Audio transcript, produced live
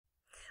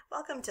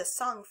Welcome to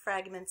Song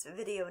Fragments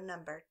video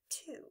number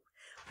 2.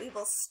 We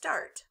will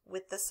start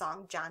with the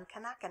song John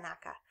Kanaka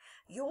Naka.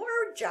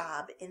 Your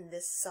job in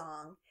this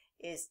song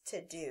is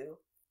to do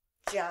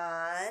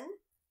John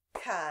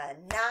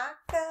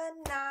Kanaka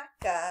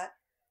Naka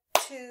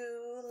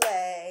Tule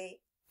A.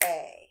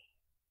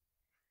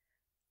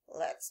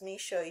 Let me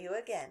show you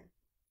again.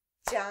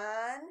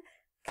 John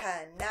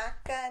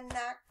Kanaka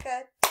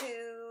Naka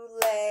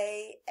Tule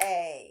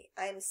A.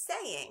 I'm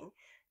saying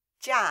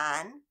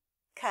John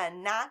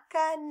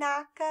Kanaka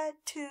Naka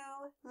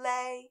Tule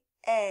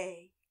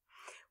A.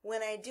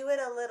 When I do it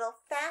a little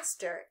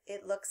faster,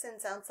 it looks and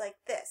sounds like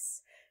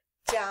this.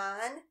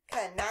 John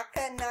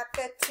Kanaka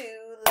Naka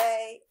Tule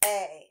A.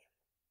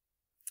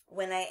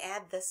 When I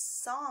add the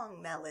song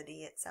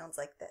melody, it sounds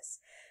like this.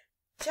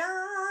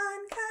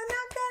 John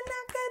Kanaka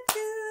Naka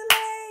Tule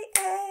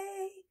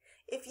A.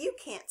 If you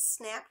can't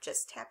snap,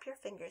 just tap your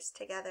fingers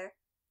together.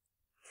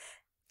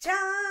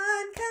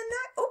 John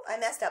Kanaka, oh, I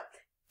messed up.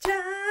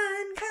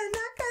 John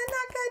Kanaka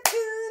Naka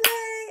Tule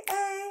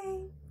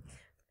A.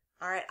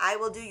 All right, I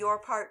will do your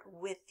part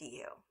with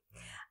you.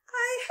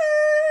 I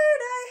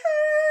heard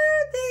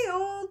the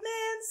old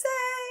man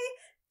say,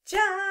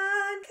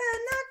 John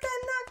Kanaka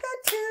Naka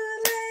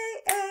Tule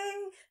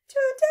A.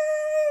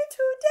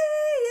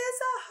 Today is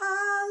a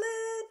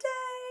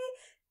holiday.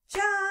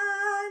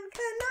 John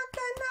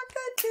Kanaka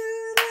Naka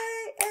Tule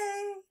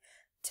A.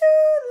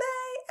 Tule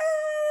A,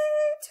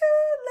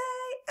 Tule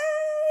A.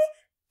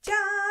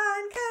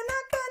 John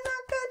Kanaka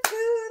Naka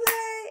Tule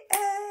A.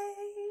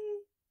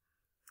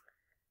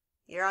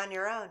 You're on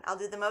your own. I'll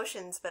do the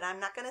motions, but I'm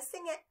not going to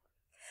sing it.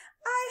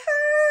 I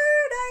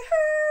heard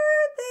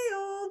the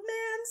old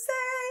man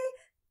say,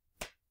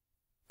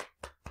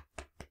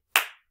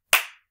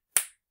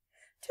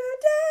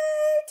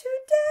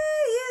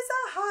 Today is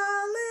a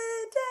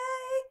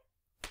holiday.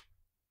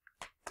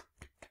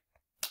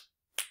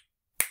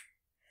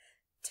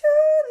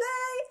 Tule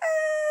A,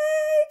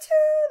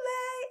 Tule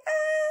A.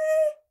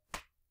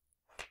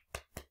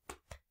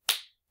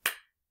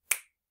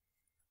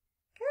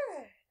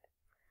 Good.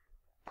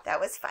 That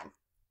was fun.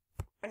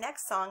 Our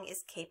next song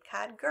is Cape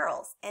Cod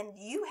Girls, and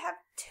you have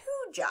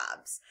 2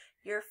 jobs.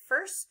 Your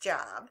first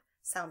job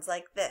sounds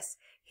like this.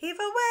 Heave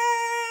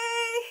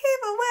away,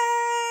 heave away.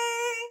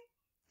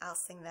 I'll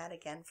sing that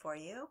again for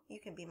you. You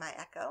can be my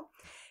echo.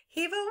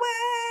 Heave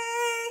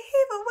away,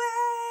 heave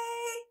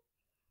away.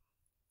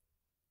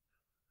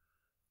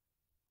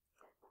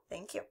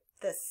 Thank you.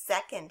 The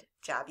second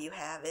job you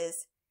have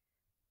is,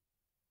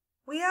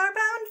 we are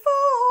bound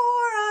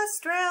for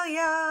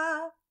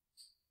Australia.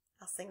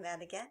 I'll sing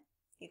that again.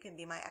 You can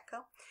be my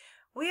echo.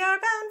 We are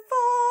bound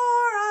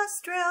for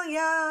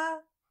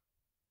Australia.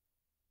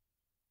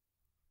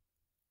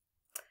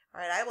 All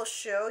right, I will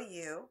show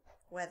you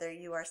whether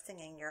you are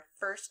singing your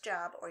first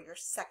job or your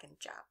second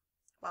job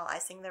while I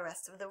sing the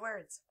rest of the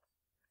words.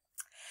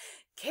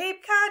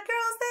 Cape Cod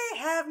girls, they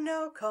have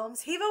no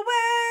combs. Heave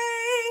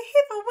away,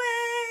 heave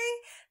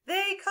away.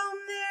 They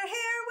comb their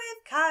hair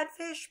with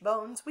codfish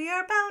bones. We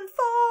are bound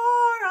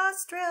for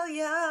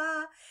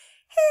Australia.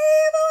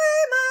 Heave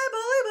away, my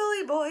bully,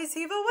 bully boys.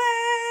 Heave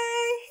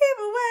away,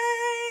 heave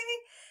away.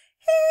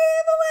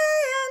 Heave away,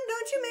 and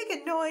don't you make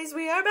a noise.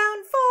 We are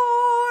bound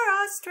for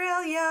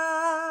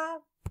Australia.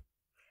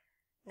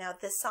 Now,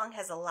 this song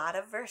has a lot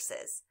of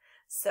verses,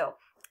 so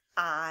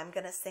I'm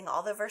going to sing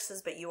all the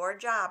verses, but your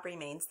job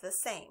remains the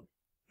same.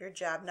 Your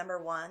job number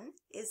 1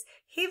 is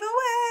heave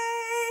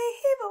away,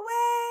 heave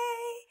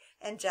away.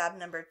 And job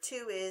number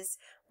 2 is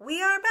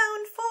we are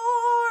bound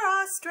for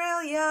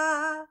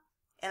Australia.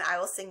 And I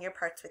will sing your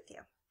parts with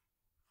you.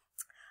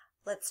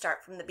 Let's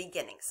start from the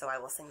beginning. So I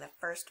will sing the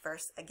first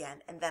verse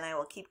again, and then I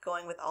will keep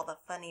going with all the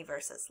funny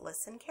verses.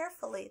 Listen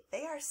carefully.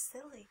 They are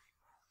silly.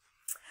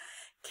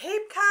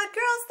 Cape Cod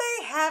girls,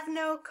 they have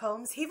no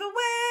combs. Heave away,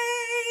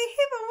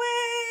 heave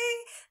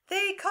away.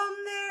 They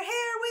comb their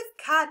hair with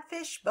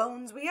codfish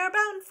bones. We are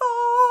bound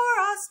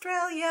for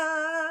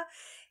Australia.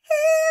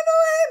 Heave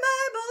away,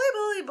 my bully,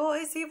 bully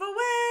boys. Heave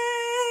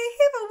away,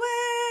 heave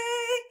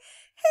away.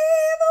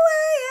 Heave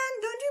away, and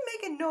don't you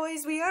make a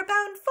noise. We are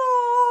bound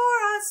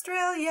for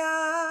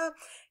Australia.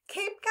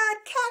 Cape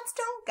Cod cats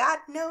don't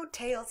got no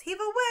tails.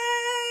 Heave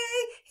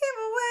away, heave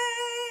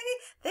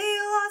away. They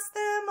lost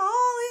them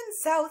all in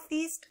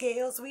southeast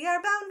gales. We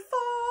are bound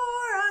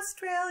for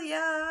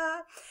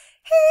Australia.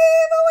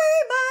 Heave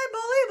away, my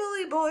bully,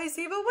 bully boys.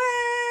 Heave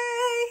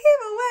away,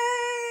 heave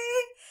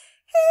away.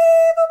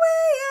 Heave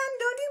away, and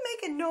don't you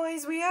make a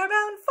noise. We are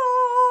bound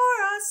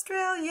for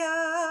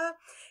Australia.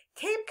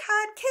 Cape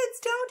Cod kids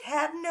don't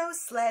have no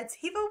sleds.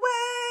 Heave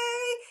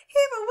away,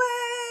 heave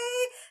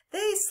away.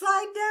 They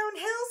slide down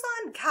hills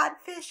on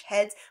codfish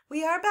heads.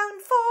 We are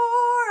bound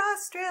for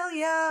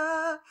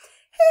Australia.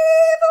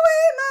 Heave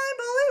away, my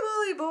bully,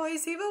 bully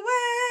boys. Heave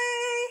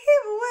away,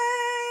 heave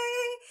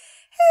away.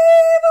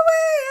 Heave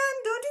away,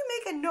 and don't you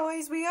make a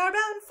noise. We are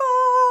bound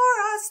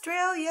for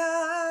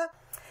Australia.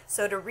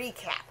 So to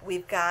recap,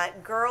 we've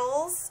got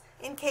girls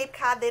in Cape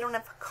Cod. They don't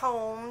have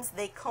combs.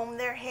 They comb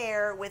their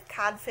hair with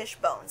codfish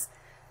bones.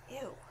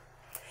 Ew.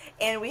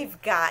 And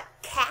we've got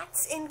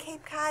cats in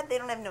Cape Cod. They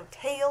don't have no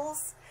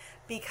tails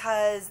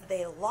because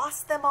they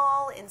lost them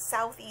all in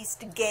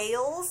southeast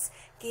gales.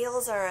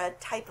 Gales are a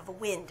type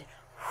of wind.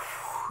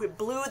 It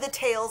blew the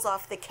tails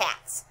off the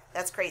cats.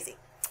 That's crazy.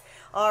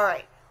 All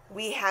right,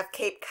 we have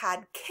Cape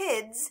Cod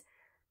kids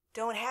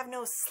don't have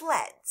no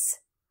sleds,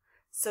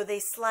 so they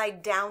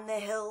slide down the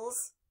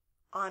hills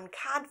on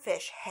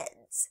codfish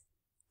heads.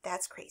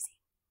 That's crazy.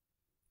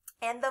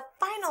 And the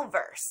final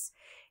verse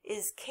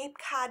is Cape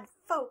Cod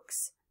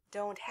folks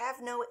don't have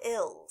no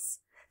ills.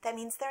 That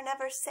means they're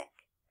never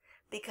sick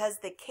because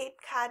the Cape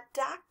Cod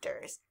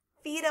doctors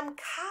feed 'em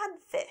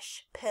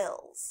codfish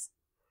pills.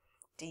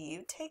 Do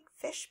you take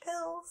fish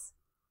pills?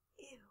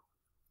 Ew.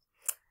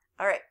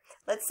 All right,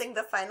 let's sing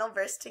the final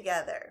verse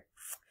together.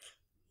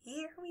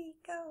 Here we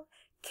go.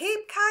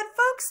 Cape Cod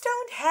folks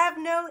don't have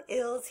no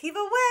ills. Heave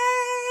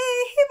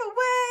away, heave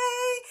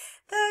away.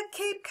 The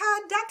Cape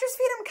Cod doctors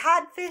feed 'em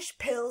codfish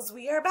pills.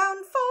 We are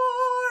bound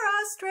for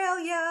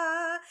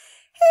Australia.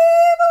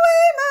 Heave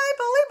away, my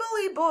bully,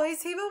 bully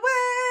boys. Heave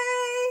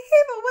away,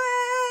 heave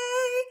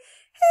away.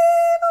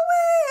 Heave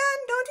away,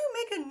 and don't you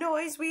make a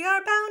noise. We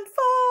are bound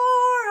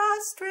for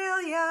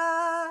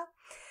Australia.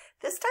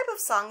 This type of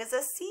song is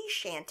a sea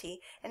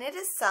shanty, and it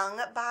is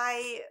sung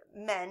by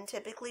men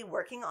typically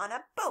working on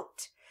a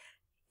boat.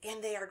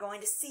 And they are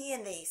going to sea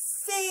and they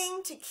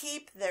sing to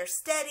keep their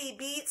steady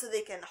beat so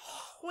they can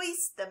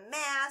hoist the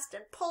mast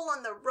and pull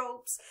on the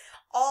ropes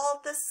all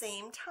at the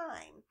same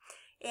time.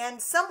 And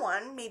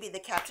someone, maybe the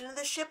captain of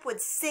the ship,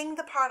 would sing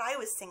the part I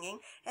was singing,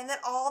 and then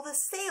all the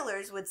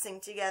sailors would sing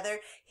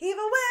together, heave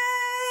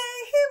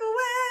away, heave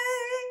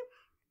away.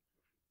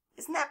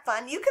 Isn't that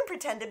fun? You can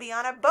pretend to be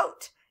on a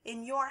boat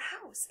in your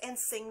house and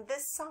sing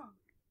this song.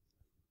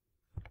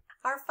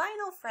 Our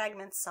final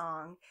fragment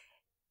song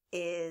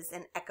is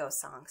an echo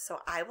song.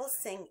 So I will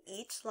sing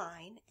each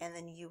line and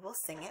then you will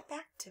sing it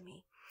back to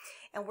me.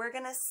 And we're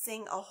going to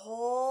sing a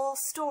whole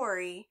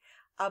story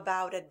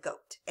about a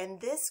goat. And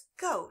this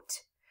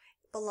goat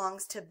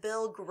belongs to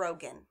Bill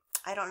Grogan.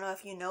 I don't know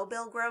if you know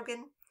Bill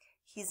Grogan.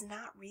 He's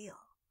not real.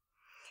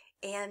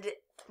 And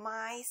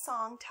my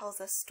song tells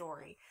a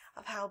story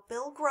of how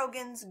Bill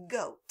Grogan's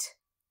goat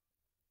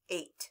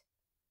ate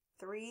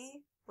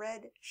 3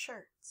 red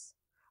shirts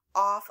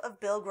off of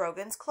Bill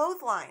Grogan's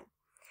clothesline.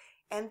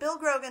 And Bill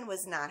Grogan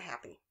was not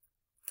happy.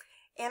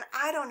 And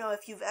I don't know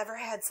if you've ever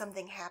had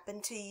something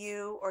happen to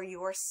you or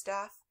your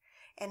stuff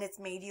and it's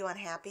made you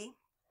unhappy.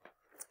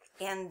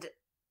 And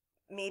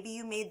maybe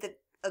you made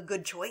a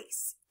good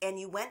choice and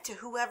you went to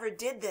whoever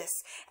did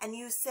this and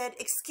you said,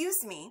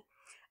 "Excuse me,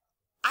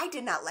 I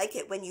did not like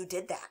it when you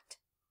did that.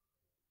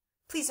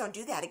 Please don't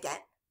do that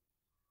again."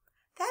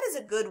 That is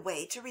a good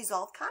way to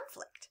resolve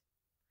conflict.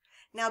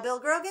 Now, Bill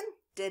Grogan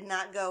did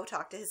not go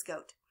talk to his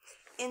goat.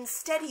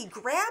 Instead, he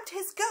grabbed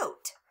his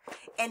goat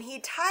and he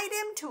tied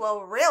him to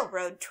a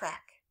railroad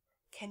track.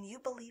 Can you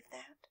believe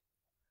that?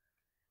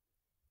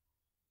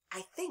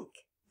 I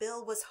think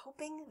Bill was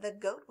hoping the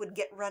goat would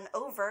get run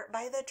over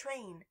by the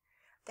train.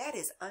 That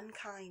is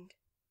unkind.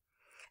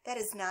 That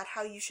is not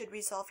how you should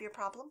resolve your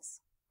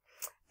problems.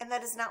 And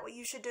that is not what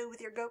you should do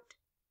with your goat.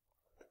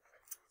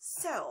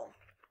 So,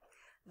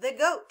 the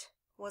goat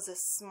was a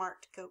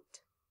smart goat.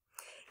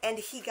 And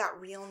he got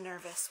real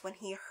nervous when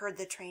he heard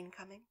the train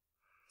coming.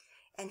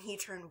 And he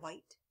turned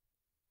white.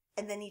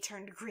 And then he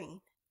turned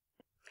green.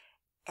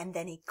 And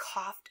then he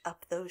coughed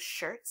up those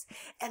shirts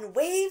and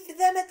waved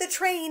them at the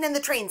train, and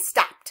the train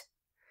stopped.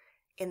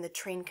 And the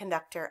train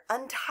conductor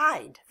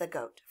untied the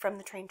goat from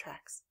the train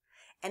tracks.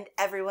 And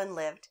everyone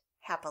lived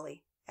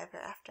happily ever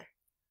after.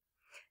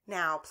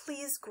 Now,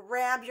 please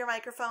grab your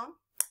microphone.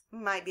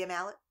 Might be a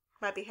mallet,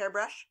 might be a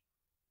hairbrush,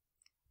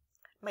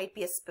 might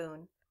be a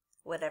spoon,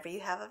 whatever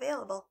you have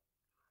available.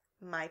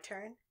 My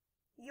turn,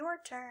 your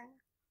turn.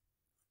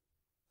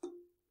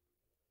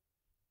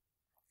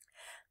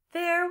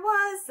 There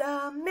was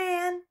a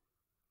man.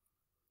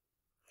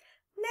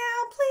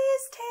 Now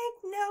please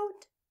take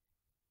note.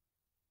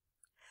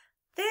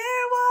 There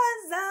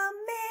was a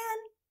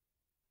man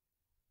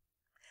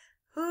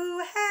who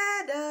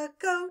had a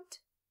goat.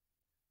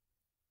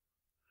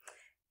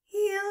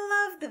 He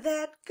loved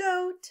that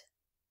goat.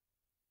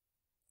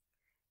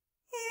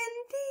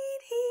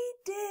 Indeed he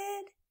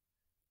did.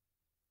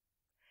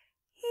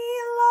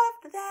 He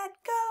loved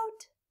that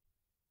goat.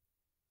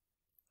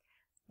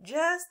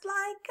 Just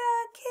like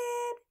a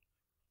kid.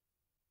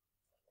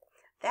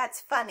 That's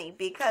funny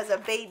because a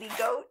baby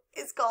goat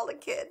is called a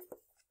kid.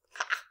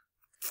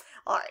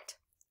 All right,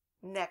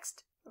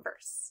 next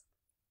verse.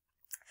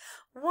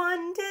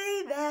 One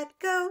day that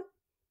goat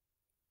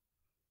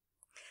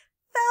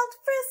felt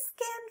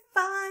frisk and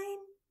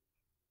fine,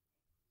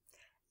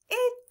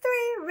 ate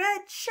 3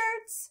 red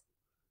shirts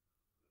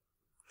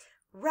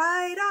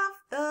right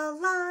off the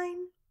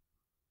line.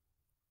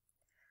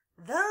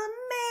 The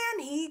man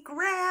he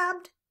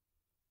grabbed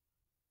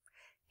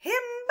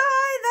him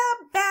by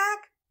the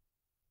back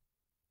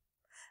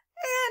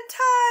and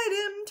tied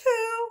him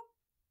to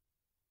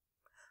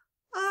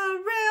a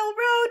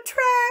railroad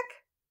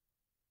track.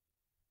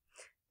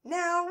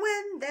 Now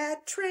when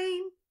that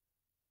train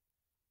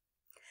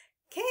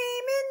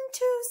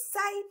into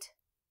sight.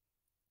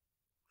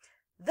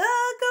 The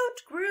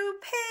goat grew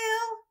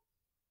pale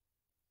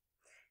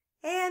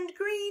and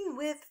green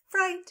with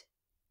fright.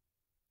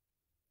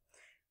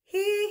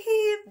 He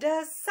heaved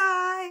a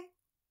sigh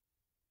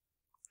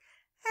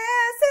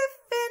as if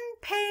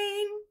in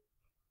pain,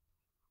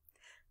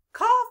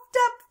 coughed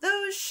up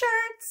those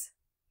shirts,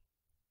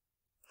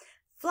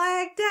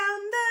 flagged down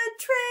the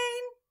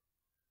train,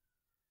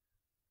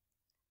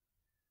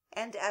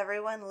 and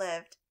everyone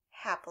lived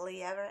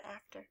happily ever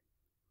after.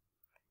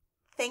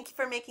 Thank you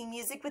for making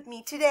music with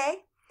me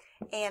today,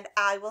 and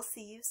I will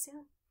see you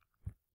soon.